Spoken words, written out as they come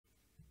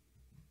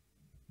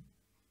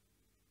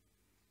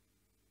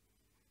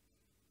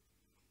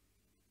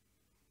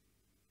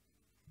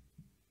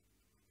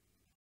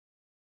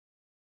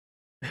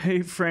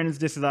Hey friends,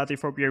 this is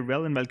Atif. Hope you're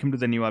well and welcome to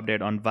the new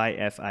update on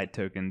YFI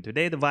token.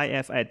 Today the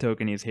YFI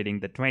token is hitting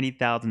the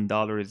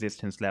 $20,000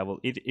 resistance level.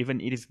 It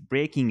is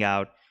breaking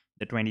out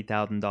the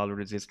 $20,000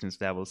 resistance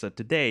level. So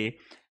today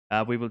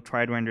we will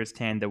try to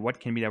understand that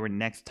what can be our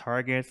next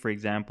target. For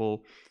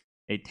example,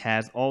 it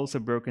has also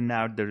broken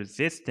out the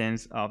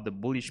resistance of the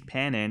bullish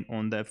pennant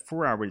on the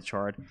 4-hour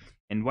chart,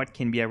 and what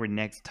can be our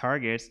next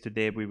targets.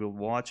 Today we will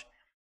watch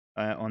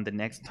on the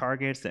next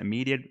targets, the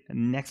immediate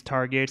next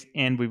targets,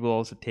 and we will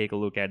also take a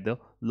look at the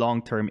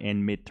long-term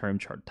and mid-term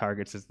chart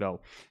targets as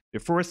well.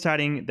 Before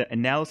starting the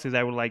analysis,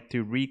 I would like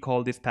to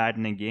recall this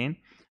pattern again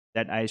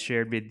that I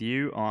shared with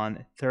you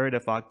on 3rd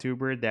of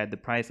October, that the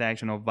price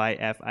action of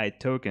YFI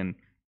token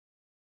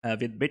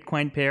with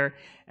Bitcoin pair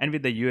and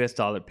with the US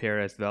dollar pair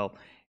as well,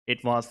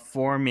 it was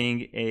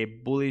forming a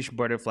bullish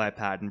butterfly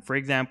pattern. For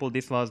example,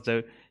 this was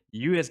the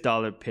US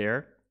dollar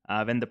pair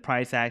when the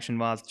price action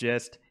was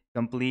just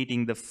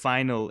completing the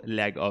final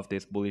leg of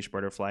this bullish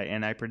butterfly,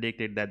 and I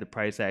predicted that the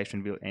price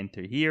action will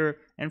enter here,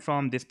 and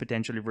from this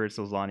potential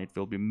reversal zone it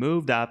will be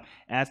moved up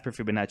as per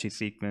Fibonacci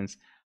sequence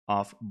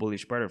of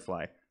bullish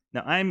butterfly.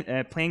 Now I'm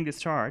playing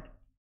this chart,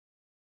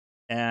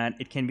 and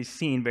it can be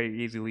seen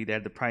very easily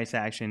that the price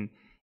action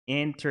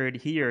entered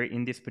here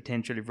in this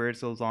potential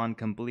reversal zone,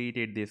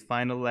 completed this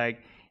final leg,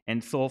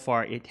 and so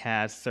far it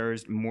has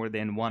surged more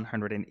than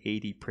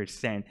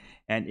 180%.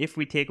 And if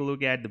we take a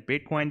look at the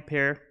Bitcoin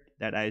pair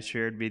that I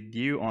shared with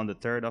you on the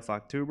 3rd of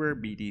October,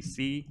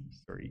 BTC,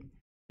 sorry,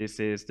 this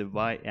is the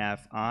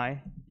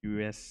YFI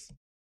US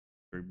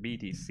or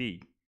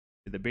BTC,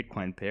 the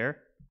Bitcoin pair.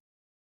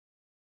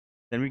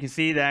 Then we can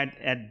see that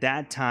at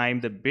that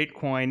time, the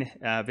Bitcoin,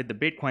 with the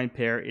Bitcoin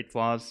pair, it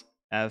was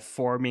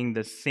forming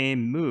the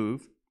same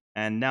move.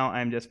 And now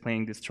I'm just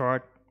playing this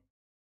chart.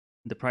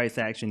 The price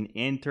action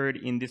entered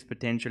in this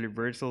potential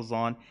reversal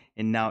zone,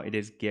 and now it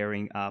is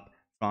gearing up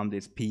from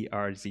this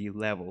PRZ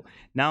level.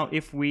 Now,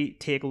 if we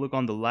take a look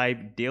on the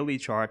live daily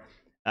chart,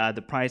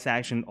 the price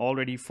action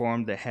already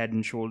formed the head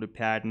and shoulder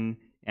pattern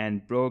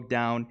and broke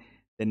down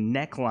the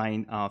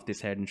neckline of this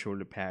head and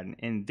shoulder pattern.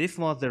 And this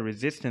was the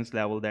resistance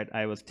level that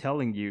I was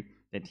telling you,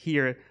 that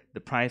here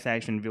the price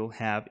action will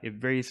have a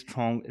very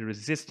strong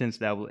resistance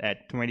level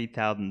at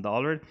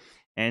 $20,000.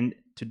 And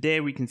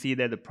today we can see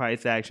that the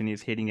price action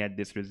is hitting at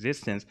this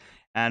resistance,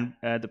 and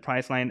the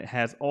price line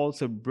has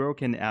also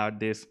broken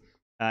out this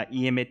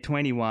EMA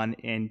 21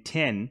 and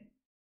 10.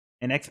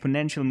 An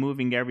exponential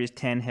moving average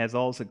 10 has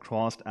also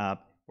crossed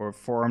up or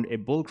formed a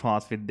bull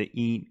cross with the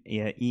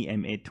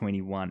EMA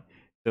 21.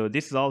 So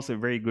this is also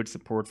very good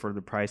support for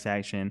the price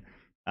action.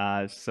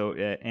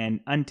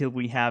 And until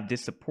we have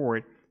this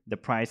support, the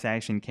price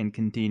action can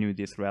continue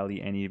this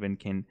rally and even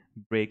can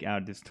break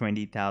out this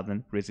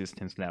 20,000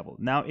 resistance level.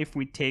 Now, if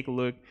we take a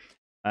look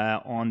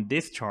on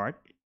this chart,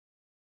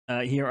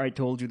 here I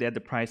told you that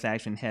the price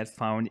action has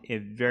found a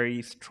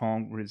very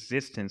strong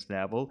resistance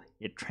level,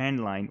 a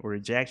trend line or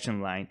rejection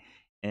line.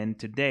 And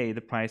today the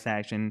price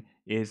action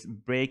is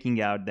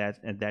breaking out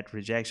that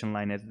rejection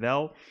line as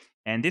well.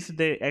 And this is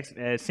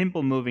the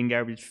simple moving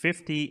average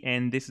 50,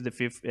 and this is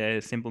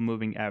the simple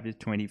moving average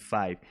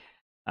 25.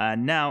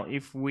 Now,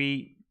 if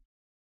we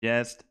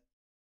just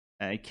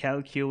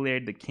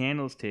calculate the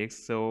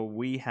candlesticks, so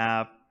we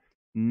have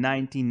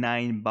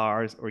 99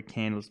 bars or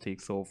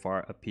candlesticks so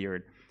far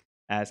appeared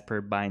as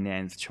per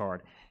Binance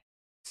chart.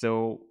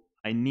 So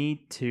I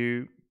need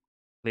to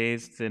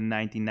place the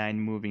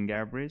 99 moving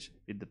average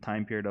with the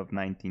time period of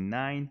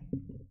 99.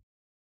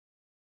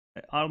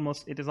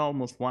 It is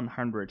almost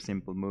 100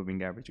 simple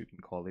moving average, you can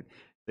call it.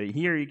 So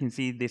here you can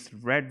see this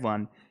red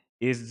one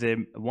is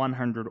the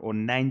 100 or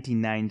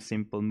 99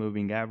 simple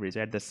moving average.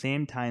 At the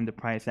same time, the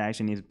price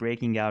action is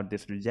breaking out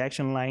this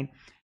rejection line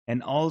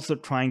and also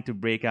trying to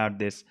break out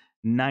this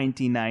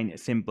 99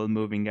 simple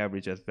moving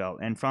average as well.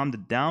 And from the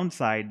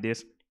downside,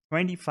 this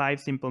 25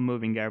 simple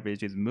moving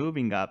average is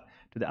moving up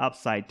to the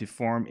upside to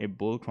form a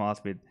bull cross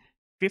with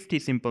 50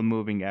 simple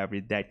moving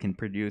average that can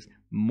produce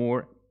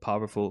more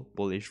powerful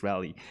bullish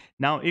rally.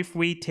 Now, if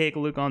we take a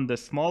look on the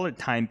smaller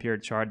time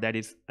period chart, that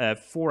is a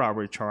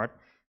 4-hour chart,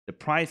 the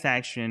price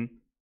action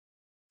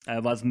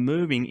was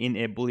moving in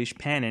a bullish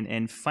pennant,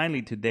 and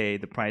finally today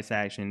the price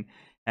action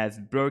has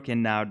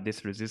broken out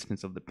this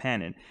resistance of the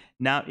pennant.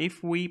 Now,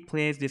 if we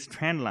place this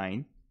trend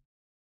line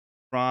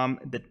from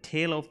the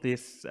tail of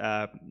this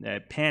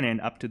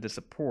pennant up to the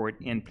support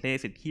and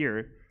place it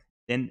here,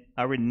 then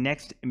our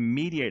next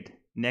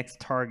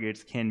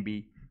targets can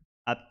be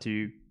up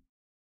to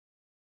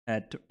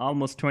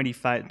almost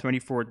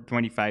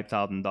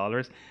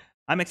 $25,000.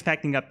 I'm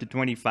expecting up to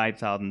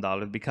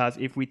 $25,000 because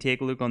if we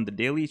take a look on the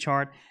daily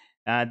chart,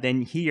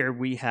 then here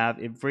we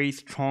have a very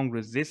strong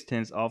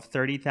resistance of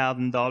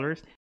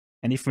 $30,000.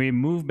 And if we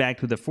move back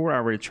to the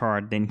 4-hour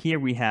chart, then here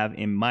we have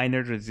a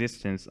minor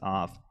resistance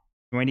of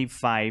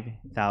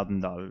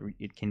 $25,000.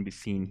 It can be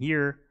seen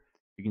here.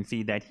 You can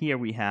see that here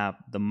we have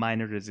the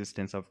minor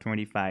resistance of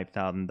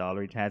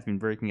 $25,000. It has been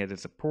working as a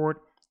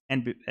support,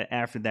 and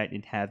after that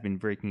it has been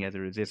working as a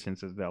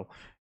resistance as well.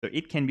 So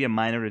it can be a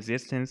minor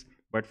resistance,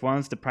 But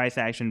once the price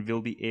action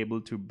will be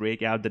able to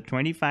break out the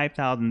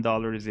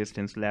 $25,000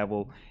 resistance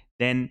level,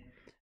 then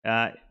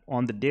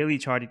on the daily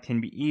chart, it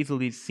can be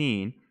easily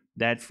seen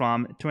that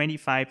from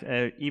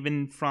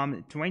even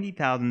from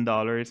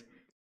 $20,000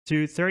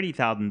 to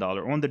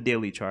 $30,000 on the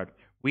daily chart,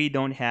 we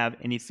don't have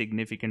any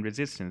significant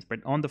resistance. But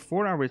on the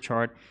 4-hour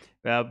chart,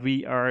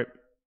 we are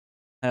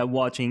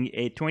watching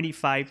a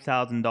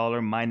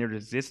 $25,000 minor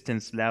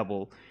resistance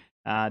level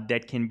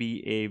that can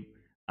be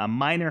a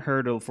minor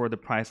hurdle for the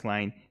price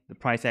line. The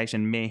price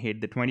action may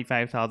hit the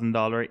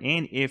 $25,000,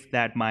 and if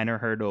that minor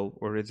hurdle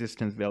or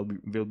resistance will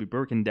be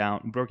broken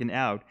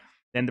out,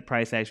 then the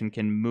price action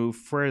can move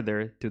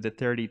further to the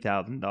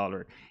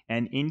 $30,000.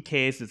 And in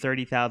case the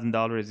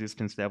 $30,000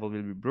 resistance level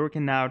will be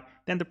broken out,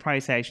 then the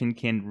price action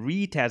can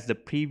retest the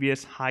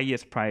previous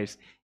highest price,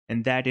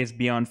 and that is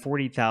beyond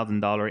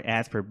 $40,000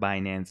 as per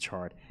Binance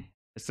chart.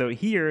 So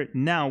here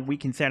now we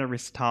can set our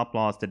stop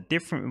loss.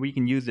 We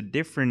can use the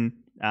different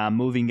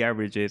moving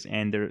averages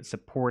and the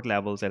support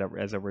levels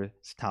as our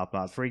stop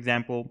loss. For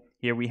example,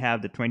 here we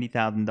have the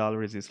 $20,000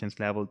 resistance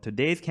level.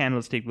 Today's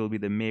candlestick will be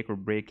the make or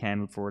break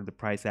candle for the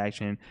price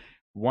action.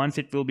 Once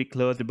it will be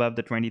closed above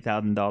the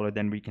 $20,000,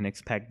 then we can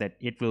expect that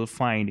it will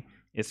find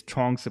a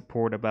strong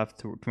support above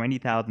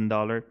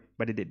 $20,000,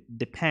 but it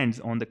depends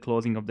on the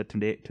closing of the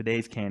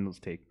today's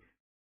candlestick.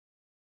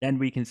 Then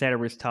we can set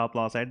our stop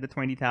loss at the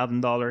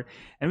 $20,000,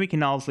 and we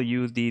can also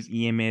use these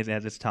EMAs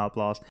as a stop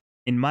loss.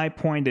 In my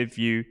point of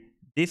view,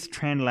 this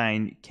trend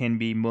line can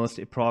be most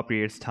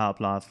appropriate stop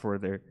loss for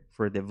the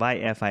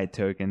YFI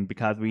token,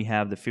 because we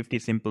have the 50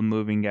 simple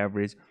moving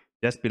average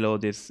just below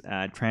this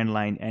trend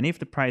line, and if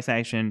the price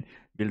action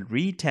will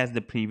retest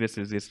the previous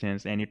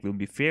resistance and it will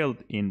be failed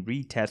in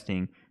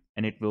retesting,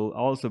 and it will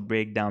also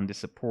break down the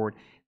support,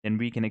 then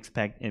we can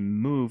expect a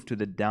move to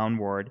the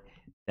downward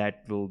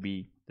that will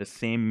be the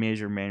same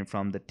measurement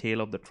from the tail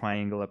of the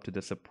triangle up to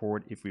the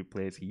support. If we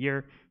place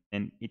here,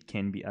 then it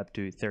can be up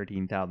to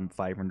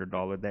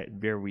 $13,500, that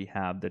where we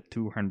have the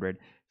 200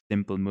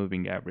 simple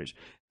moving average.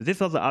 So this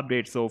was the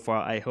update so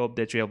far. I hope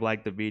that you have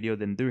liked the video.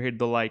 Then do hit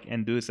the like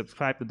and do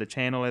subscribe to the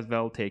channel as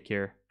well. Take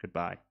care.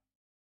 Goodbye.